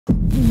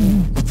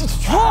In his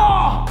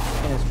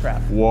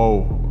trap.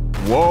 Whoa.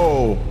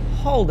 Whoa.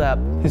 Hold up.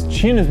 His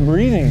chin is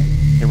breathing.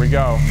 Here we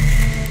go.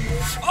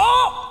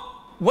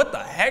 Oh! What the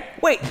heck?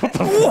 Wait.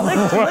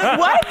 What?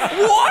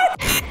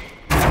 What?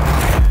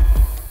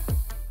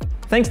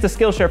 Thanks to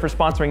Skillshare for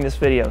sponsoring this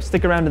video.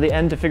 Stick around to the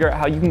end to figure out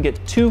how you can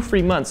get 2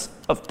 free months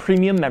of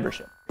premium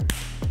membership.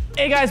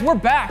 Hey guys, we're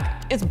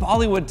back. It's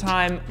Bollywood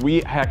time.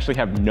 We actually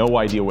have no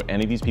idea what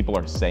any of these people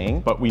are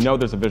saying, but we know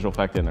there's a visual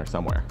effect in there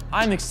somewhere.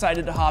 I'm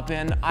excited to hop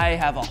in. I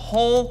have a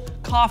whole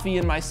coffee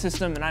in my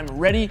system and I'm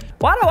ready.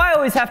 Why do I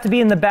always have to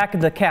be in the back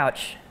of the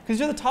couch? Because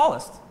you're the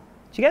tallest.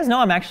 Do you guys know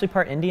I'm actually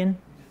part Indian?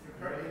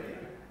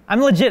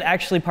 I'm legit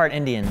actually part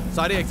Indian.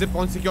 सारे exit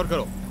points secure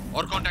करो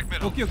और contact में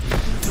रहो.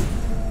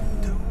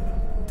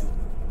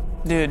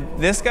 Dude,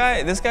 this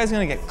guy's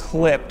gonna get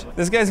clipped.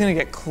 This guy's gonna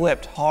get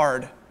clipped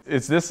hard.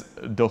 Is this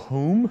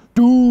Doom?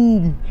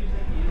 Doom.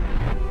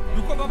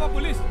 रुको बाबा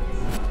police.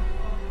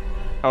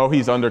 Oh,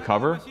 he's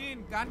undercover?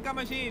 Machine, gun ka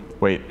machine.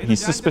 Wait,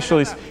 he's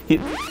suspiciously,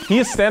 he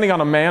is standing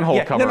on a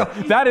manhole cover.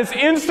 no. That is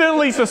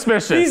instantly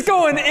suspicious. He's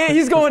going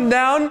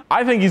down.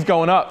 I think he's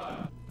going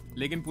up.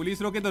 लेकिन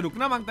police रोके तो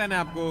रुकना मांगता है ना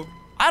आपको.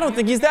 I don't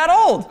think he's that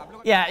old.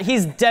 Yeah,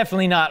 he's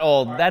definitely not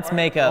old. That's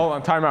makeup. Hold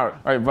on, time out.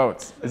 All right,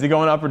 votes. Is he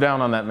going up or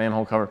down on that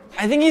manhole cover?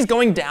 I think he's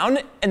going down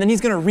and then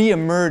he's gonna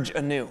re-emerge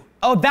anew.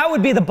 Oh, that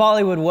would be the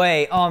Bollywood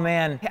way. Oh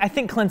man, I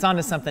think Clint's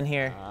onto something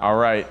here. All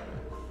right,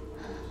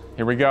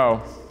 here we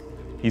go.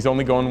 He's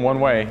only going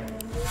one way.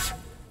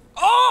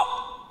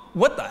 Oh!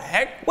 What the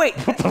heck? Wait.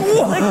 What?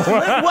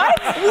 What?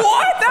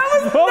 That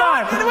was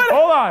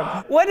Hold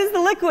on. What is the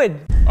liquid?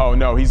 Oh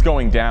no, he's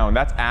going down.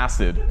 That's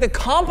acid. The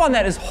comp on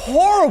that is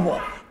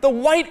horrible. The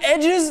white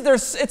edges,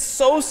 it's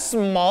so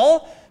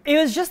small. It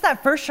was just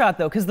that first shot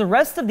though, because the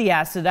rest of the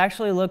acid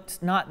actually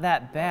looked not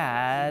that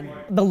bad.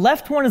 The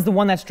left one is the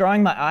one that's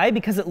drawing my eye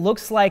because it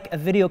looks like a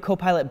Video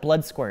Copilot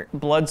blood squirt.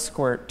 Blood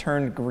squirt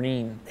turned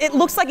green. It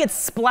looks like it's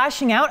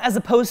splashing out as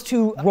opposed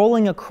to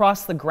rolling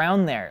across the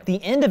ground there.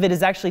 The end of it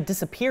is actually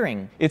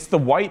disappearing. It's the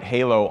white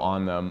halo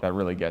on them that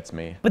really gets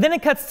me. But then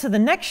it cuts to the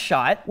next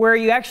shot where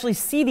you actually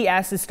see the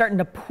acid starting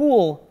to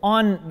pool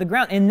on the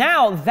ground. And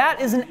now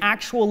that is an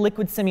actual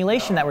liquid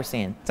simulation that we're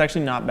seeing. It's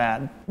actually not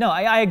bad. No,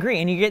 I agree.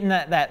 And you're getting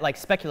that like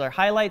specular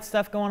highlight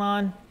stuff going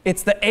on.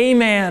 It's the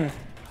A-man.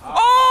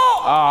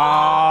 Oh!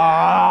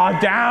 Ah,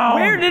 down.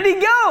 Where did he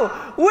go?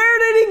 Where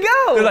did he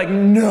go? They're like,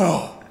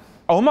 no.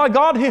 Oh my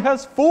God, he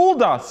has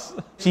fooled us.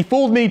 She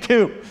fooled me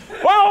too.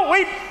 Whoa,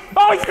 wait.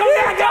 Oh, he's coming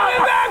back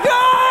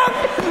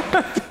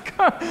up.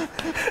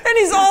 And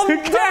he's all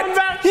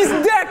decked. He's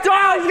decked.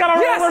 Oh, he's got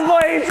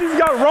rollerblades. He's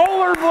got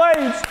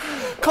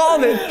rollerblades.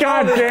 Called it.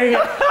 God dang it.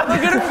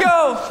 Look at him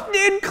go.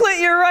 Dude, Clint,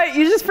 you're right.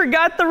 You just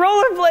forgot the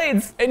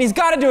rollerblades. And he's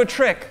got to do a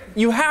trick.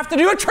 You have to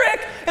do a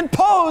trick and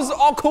pose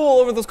all cool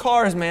over those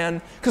cars,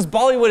 man. Because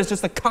Bollywood is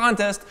just a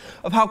contest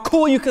of how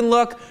cool you can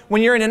look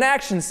when you're in an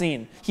action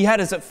scene. He had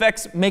his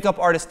effects makeup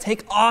artist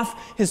take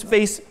off his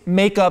face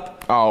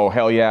makeup. Oh,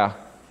 hell yeah.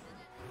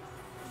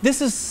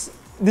 This is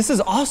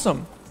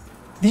awesome.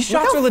 These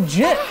shots are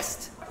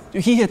legit.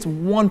 Dude, he hits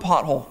one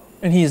pothole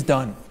and he is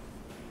done.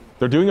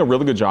 They're doing a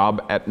really good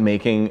job at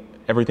making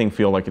everything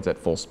feel like it's at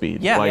full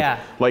speed. Yeah.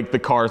 Like the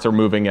cars are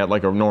moving at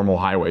like a normal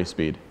highway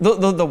speed.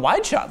 The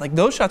wide shot, like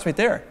those shots right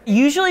there.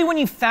 Usually when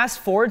you fast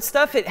forward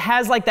stuff, it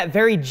has like that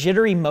very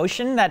jittery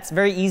motion that's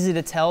very easy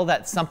to tell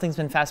that something's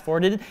been fast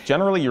forwarded.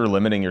 Generally, you're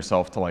limiting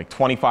yourself to like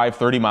 25,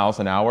 30 miles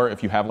an hour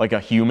if you have like a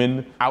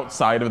human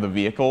outside of the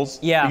vehicles.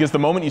 Yeah. Because the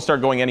moment you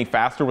start going any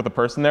faster with a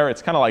person there,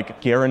 it's kind of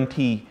like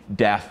guarantee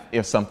death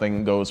if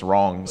something goes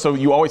wrong. So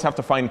you always have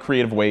to find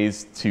creative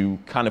ways to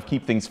kind of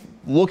keep things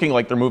looking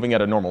like they're moving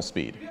at a normal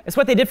speed. It's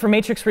what they did for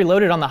Matrix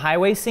Reloaded on the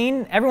highway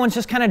scene. Everyone's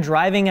just kind of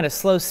driving at a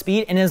slow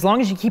speed, and as long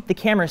as you keep the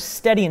camera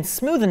steady and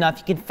smooth enough,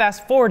 you can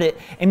fast forward it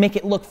and make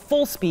it look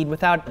full speed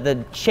without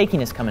the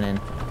shakiness coming in.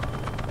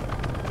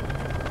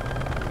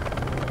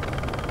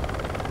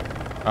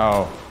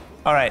 Oh.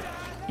 All right,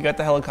 you got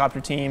the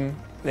helicopter team.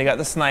 They got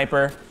the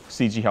sniper.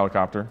 CG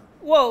helicopter.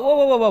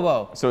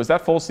 Whoa. So is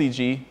that full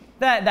CG?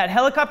 That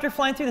helicopter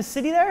flying through the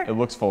city there? It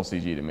looks full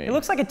CG to me. It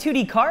looks like a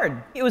 2D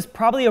card. It was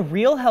probably a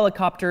real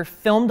helicopter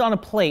filmed on a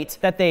plate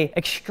that they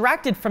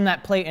extracted from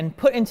that plate and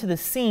put into the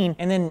scene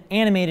and then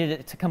animated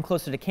it to come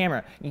closer to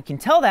camera. You can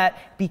tell that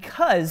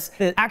because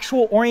the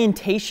actual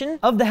orientation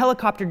of the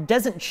helicopter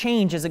doesn't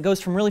change as it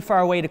goes from really far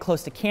away to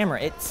close to camera.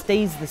 It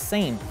stays the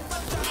same.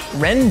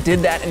 Wren did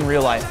that in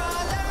real life.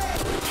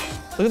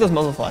 Look at those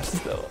muzzle flashes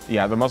though.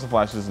 Yeah, the muzzle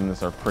flashes in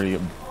this are pretty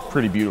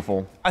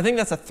beautiful. I think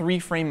that's a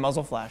 3-frame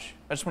muzzle flash.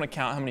 I just want to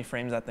count how many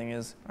frames that thing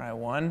is. All right,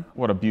 1.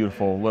 What a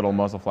beautiful little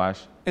muzzle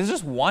flash. Is it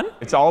just 1?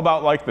 It's all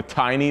about like the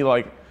tiny,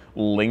 like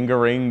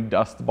lingering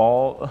dust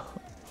ball.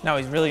 Now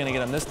he's really gonna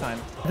get him this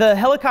time. The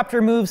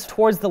helicopter moves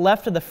towards the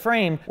left of the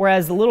frame,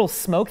 whereas the little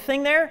smoke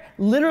thing there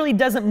literally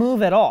doesn't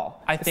move at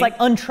all. It's like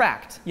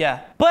untracked.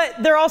 Yeah.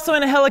 But they're also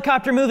in a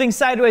helicopter moving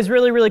sideways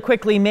really, really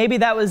quickly. Maybe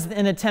that was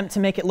an attempt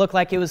to make it look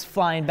like it was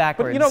flying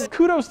backwards. But you know,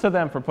 kudos to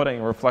them for putting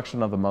a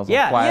reflection of the muzzle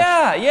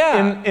flash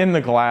in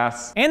the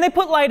glass. And they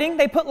put lighting.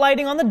 They put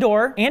lighting on the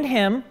door and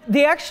him.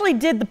 They actually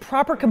did the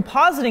proper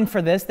compositing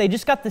for this. They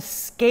just got the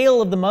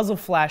scale of the muzzle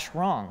flash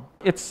wrong.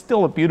 It's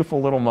still a beautiful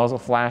little muzzle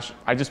flash.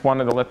 I just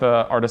wanted to let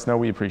the artist know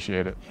we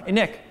appreciate it. Hey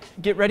Nick,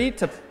 get ready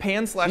to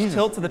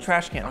pan/tilt to the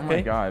trash can, okay? Oh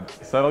my God,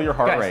 settle your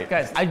heart rate.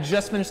 Guys, I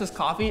just finished this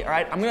coffee, all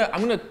right? I'm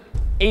gonna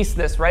ace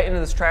this right into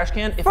this trash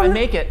can. If I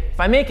make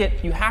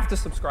it, you have to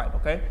subscribe,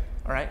 okay?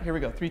 All right, here we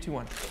go, 3, 2,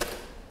 1.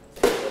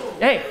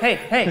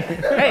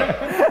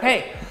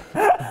 Hey.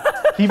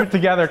 Keep it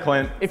together,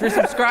 Clint. If you're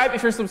subscribed,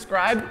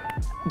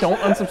 don't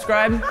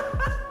unsubscribe.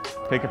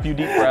 Take a few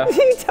deep breaths.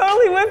 You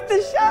totally whipped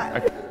the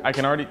shot. I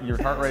can already, your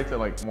heart rate's at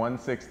like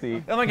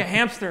 160. I'm like a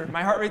hamster.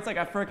 My heart rate's like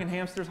a freaking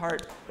hamster's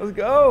heart. Let's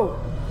go.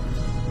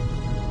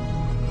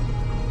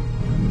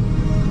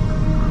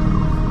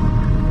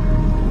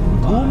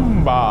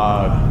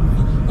 Tumbad.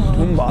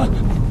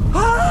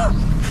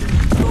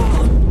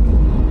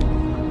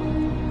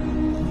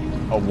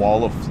 A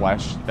wall of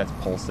flesh that's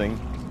pulsing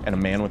and a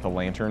man with a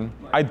lantern.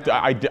 I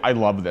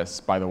love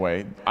this, by the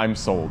way. I'm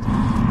sold.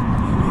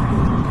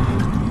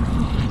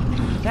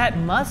 That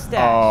mustache.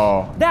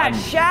 Oh, that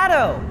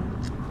shadow.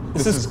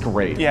 This is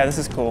great. Yeah, this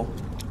is cool.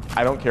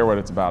 I don't care what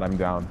it's about. I'm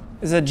down.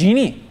 It's a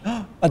genie.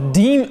 a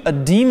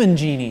demon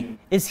genie.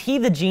 Is he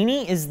the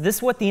genie? Is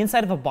this what the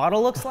inside of a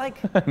bottle looks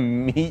like?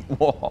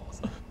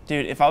 Meatballs.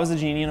 Dude, if I was a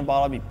genie in a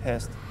bottle, I'd be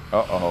pissed.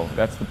 Uh-oh,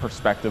 that's the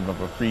perspective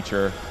of a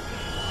creature.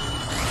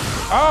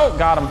 Oh,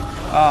 got him.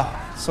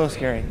 So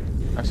scary.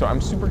 So I'm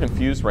super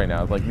confused right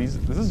now. Like this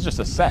is just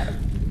a set.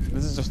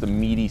 This is just a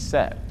meaty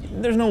set.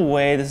 There's no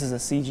way this is a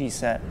CG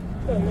set.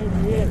 Oh,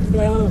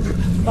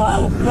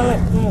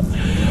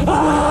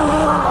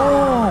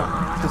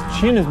 his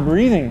chin is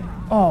breathing.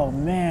 Oh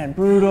man,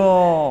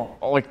 brutal.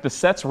 Like the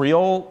set's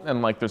real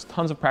and like there's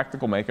tons of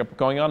practical makeup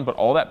going on, but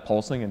all that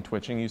pulsing and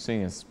twitching you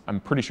see is, I'm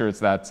pretty sure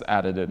that's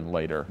added in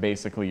later.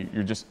 Basically,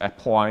 you're just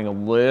applying a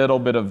little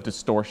bit of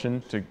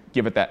distortion to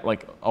give it that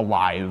like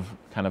alive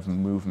kind of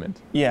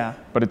movement. Yeah.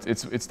 But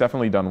it's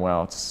definitely done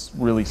well. It's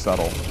really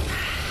subtle.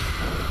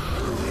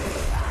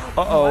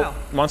 Uh-oh, Oh, wow.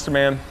 Monster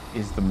Man.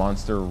 Is the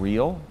monster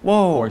real?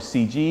 Whoa. Or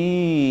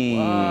CG?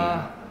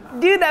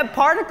 Dude, that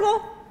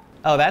particle?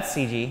 Oh, that's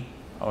CG.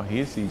 Oh,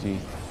 he is CG.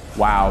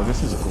 Wow,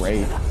 this is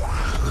great.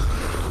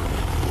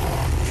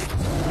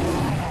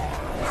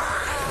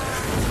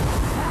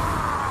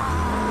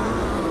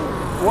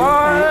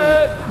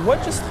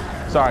 What just?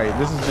 Sorry,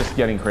 this is just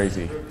getting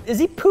crazy. Is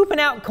he pooping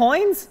out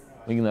coins?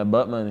 Making that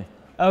butt money.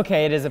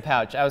 Okay, it is a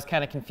pouch. I was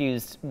kind of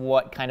confused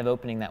what kind of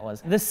opening that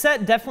was. The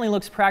set definitely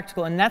looks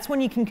practical, and that's when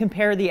you can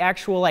compare the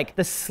actual, like,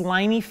 the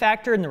slimy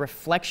factor and the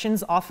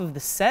reflections off of the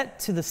set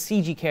to the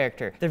CG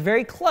character. They're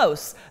very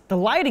close. The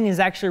lighting is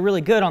actually really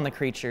good on the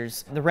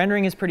creatures. The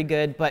rendering is pretty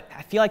good, but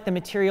I feel like the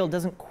material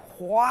doesn't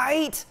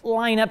quite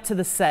line up to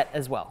the set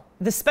as well.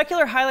 The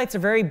specular highlights are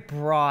very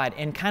broad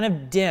and kind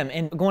of dim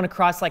and going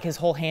across like his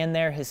whole hand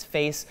there, his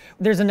face.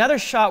 There's another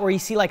shot where you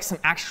see like some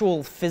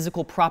actual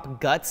physical prop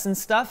guts and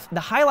stuff.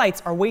 The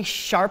highlights are way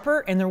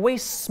sharper and they're way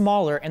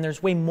smaller and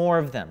there's way more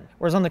of them.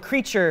 Whereas on the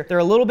creature, they're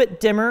a little bit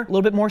dimmer, a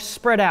little bit more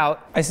spread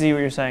out. I see what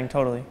you're saying,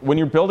 totally. When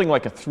you're building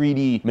like a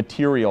 3D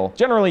material,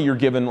 generally you're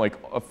given like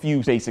a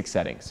few basic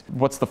settings.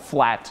 What's the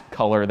flat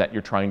color that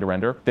you're trying to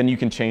render? Then you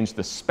can change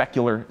the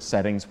specular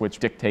settings, which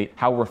dictate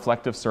how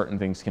reflective certain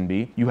things can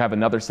be. You have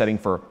another setting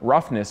for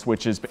roughness,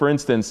 which is, for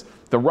instance,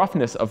 the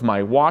roughness of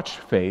my watch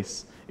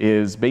face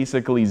is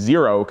basically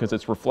 0 because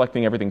it's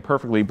reflecting everything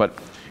perfectly, but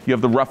you have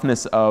the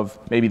roughness of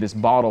maybe this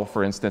bottle,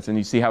 for instance, and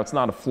you see how it's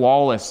not a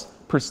flawless,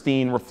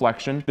 pristine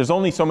reflection. There's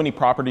only so many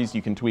properties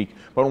you can tweak,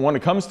 but when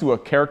it comes to a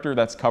character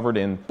that's covered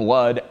in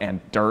blood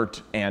and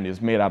dirt and is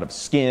made out of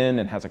skin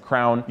and has a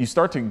crown, you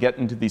start to get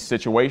into these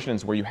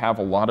situations where you have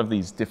a lot of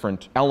these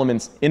different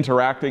elements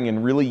interacting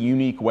in really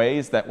unique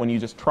ways that when you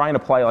just try and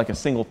apply like a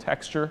single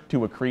texture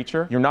to a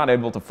creature, you're not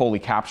able to fully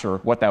capture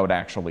what that would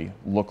actually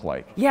look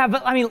like. Yeah,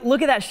 but I mean,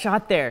 look at that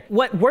shot there.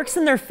 What works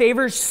in their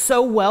favor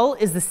so well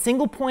is the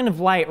single point of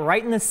light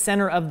right in the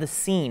center of the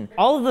scene.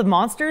 All of the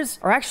monsters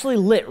are actually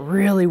lit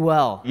really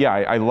well. Yeah,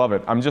 I love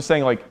it. I'm just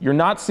saying, like, you're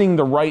not seeing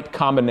the right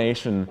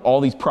combination,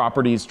 all these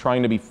properties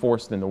trying to be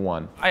forced into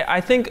one. I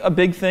think a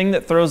big thing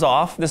that throws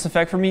off this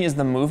effect for me is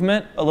the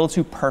movement, a little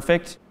too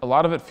perfect. A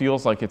lot of it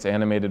feels like it's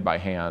animated by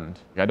hand.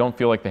 I don't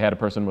feel like they had a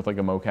person with like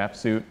a mocap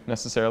suit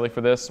necessarily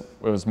for this. It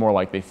was more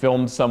like they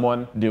filmed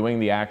someone doing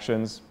the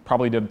actions,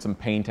 probably did some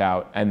paint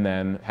out, and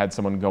then had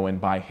someone go in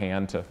by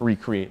hand to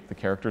recreate the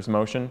character's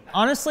motion.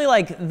 Honestly,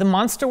 like, the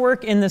monster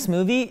work in this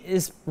movie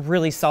is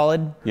really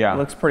solid. Yeah. It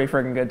looks pretty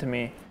freaking good to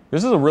me.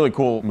 This is a really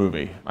cool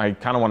movie. I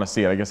kind of want to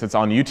see it. I guess it's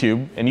on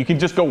YouTube, and you can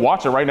just go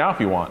watch it right now if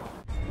you want.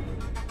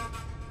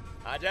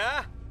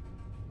 आजा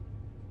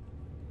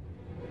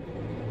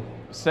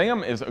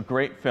Sam is a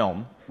great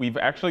film. We've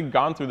actually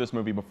gone through this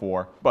movie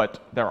before,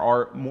 but there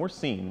are more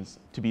scenes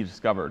to be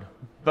discovered.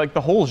 Like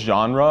the whole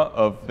genre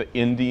of the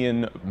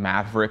Indian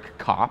maverick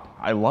cop,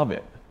 I love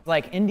it.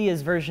 Like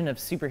India's version of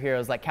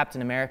superheroes, like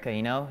Captain America,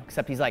 you know?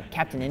 Except he's like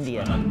Captain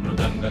India.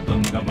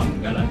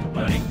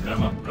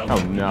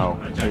 Oh no,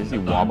 is he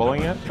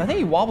wobbling it? I think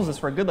he wobbles this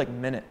for a good like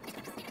minute.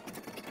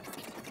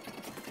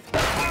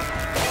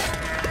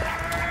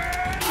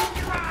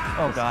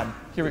 Oh God,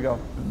 here we go.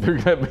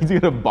 He's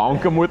gonna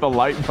bonk him with a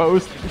light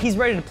post. He's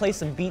ready to play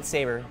some Beat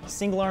Saber.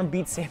 Single arm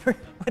Beat Saber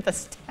with a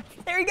staff.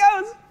 There he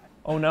goes.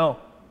 Oh no,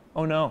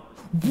 oh no.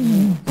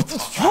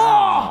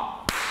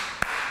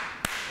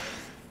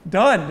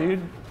 Done,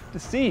 dude.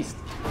 Deceased.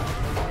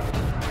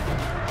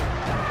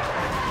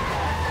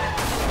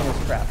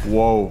 Oh crap.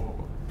 Whoa,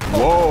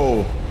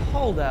 whoa.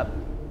 Hold up.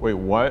 Wait,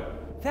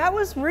 what? That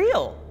was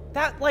real.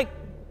 That like,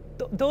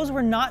 those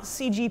were not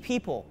CG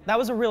people. That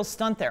was a real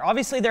stunt there.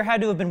 Obviously there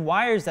had to have been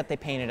wires that they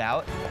painted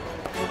out.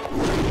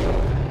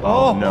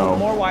 Oh no.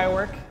 More wire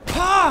work.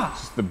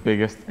 Just the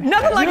biggest.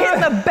 Nothing like hitting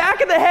the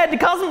back of the head to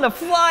cause him to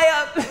fly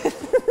up.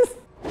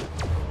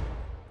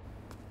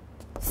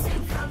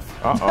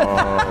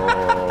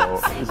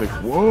 Uh-oh. He's like,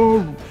 whoa.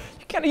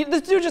 You can't,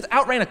 this dude just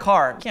outran a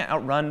car. You can't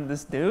outrun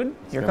this dude.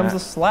 Here comes the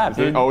slap,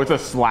 dude. Oh, it's a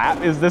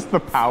slap? Is this the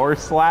power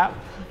slap?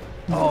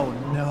 Oh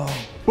no.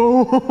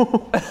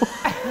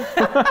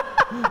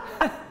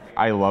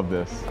 I love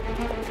this.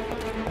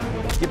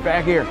 Get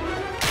back here.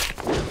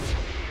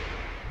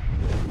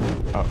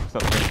 Oh,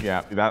 something,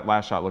 yeah, that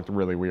last shot looked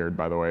really weird,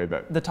 by the way.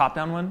 The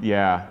top-down one?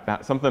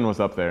 Yeah, something was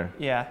up there.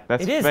 Yeah.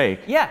 That's It is. fake.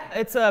 Yeah,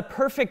 it's a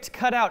perfect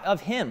cutout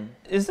of him.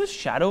 Is this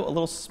shadow a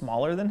little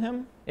smaller than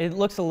him? It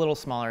looks a little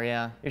smaller,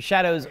 yeah. Your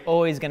shadow's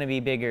always gonna be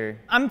bigger.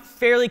 I'm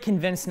fairly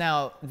convinced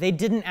now they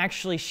didn't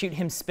actually shoot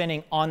him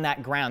spinning on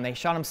that ground. They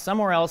shot him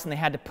somewhere else and they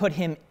had to put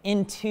him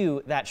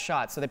into that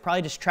shot. So they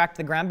probably just tracked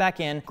the ground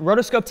back in,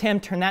 rotoscoped him,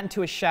 turned that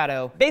into a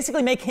shadow,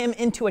 basically make him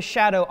into a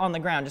shadow on the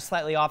ground, just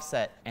slightly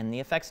offset, and the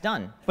effect's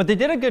done. But they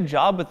did a good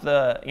job with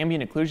the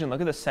ambient occlusion.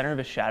 Look at the center of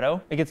his shadow.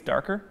 It gets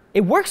darker.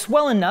 It works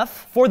well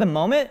enough for the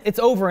moment. It's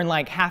over in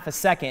like half a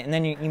second, and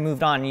then you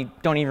moved on and you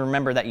don't even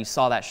remember that you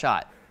saw that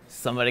shot.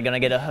 Somebody gonna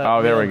get a hook.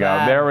 Oh, there we go.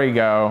 Bad. There we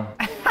go.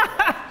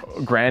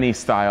 Granny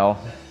style.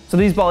 So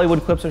these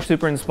Bollywood clips are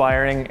super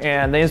inspiring,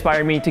 and they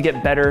inspire me to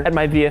get better at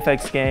my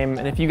VFX game.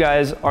 And if you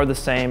guys are the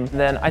same,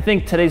 then I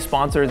think today's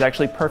sponsor is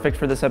actually perfect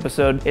for this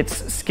episode.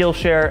 It's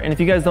Skillshare, and if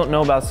you guys don't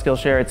know about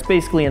Skillshare, it's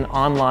basically an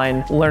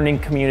online learning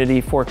community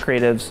for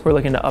creatives who are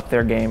looking to up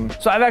their game.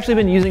 So I've actually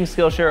been using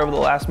Skillshare over the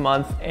last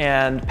month,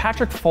 and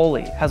Patrick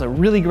Foley has a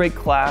really great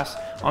class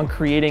on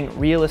creating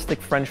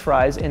realistic French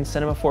fries in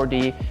Cinema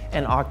 4D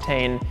and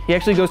Octane. He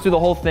actually goes through the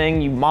whole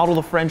thing. You model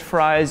the French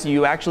fries,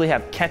 you actually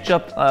have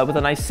ketchup with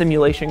a nice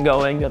simulation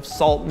going, you have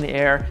salt in the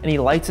air, and he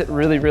lights it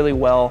really, really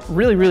well.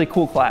 Really, really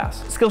cool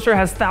class. Skillshare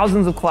has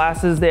thousands of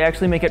classes. They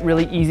actually make it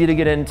really easy to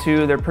get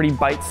into. They're pretty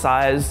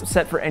bite-sized,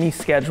 set for any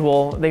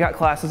schedule. They got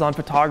classes on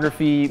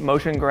photography,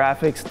 motion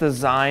graphics,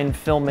 design,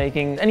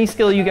 filmmaking, any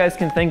skill you guys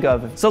can think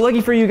of. So lucky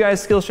for you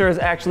guys, Skillshare is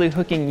actually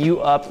hooking you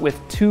up with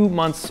 2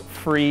 months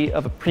free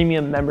of a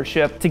premium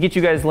membership to get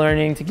you guys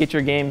learning, to get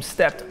your game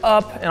stepped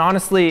up. And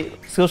honestly,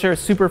 Skillshare is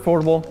super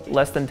affordable,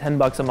 less than 10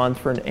 bucks a month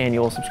for an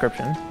annual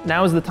subscription.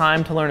 Now is the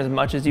time to learn as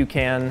much as you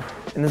can,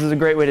 and this is a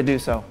great way to do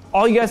so.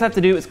 All you guys have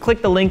to do is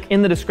click the link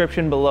in the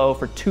description below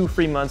for 2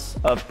 free months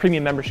of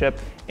premium membership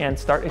and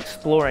start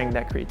exploring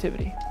that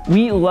creativity.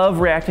 We love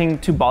reacting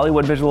to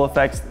Bollywood visual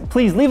effects.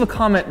 Please leave a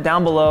comment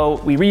down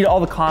below. We read all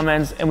the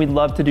comments and we'd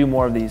love to do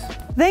more of these.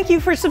 Thank you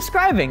for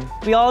subscribing.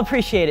 We all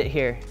appreciate it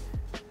here.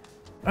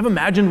 I've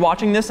imagined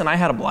watching this and I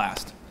had a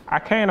blast. I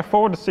can't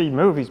afford to see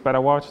movies, but I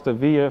watch the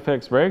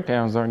VFX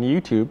breakdowns on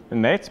YouTube,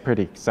 and that's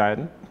pretty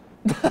exciting.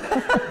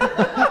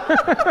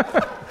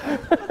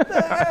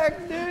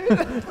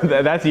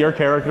 That's your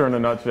character in a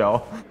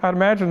nutshell. I'd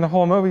imagine the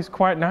whole movie's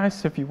quite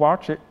nice if you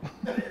watch it.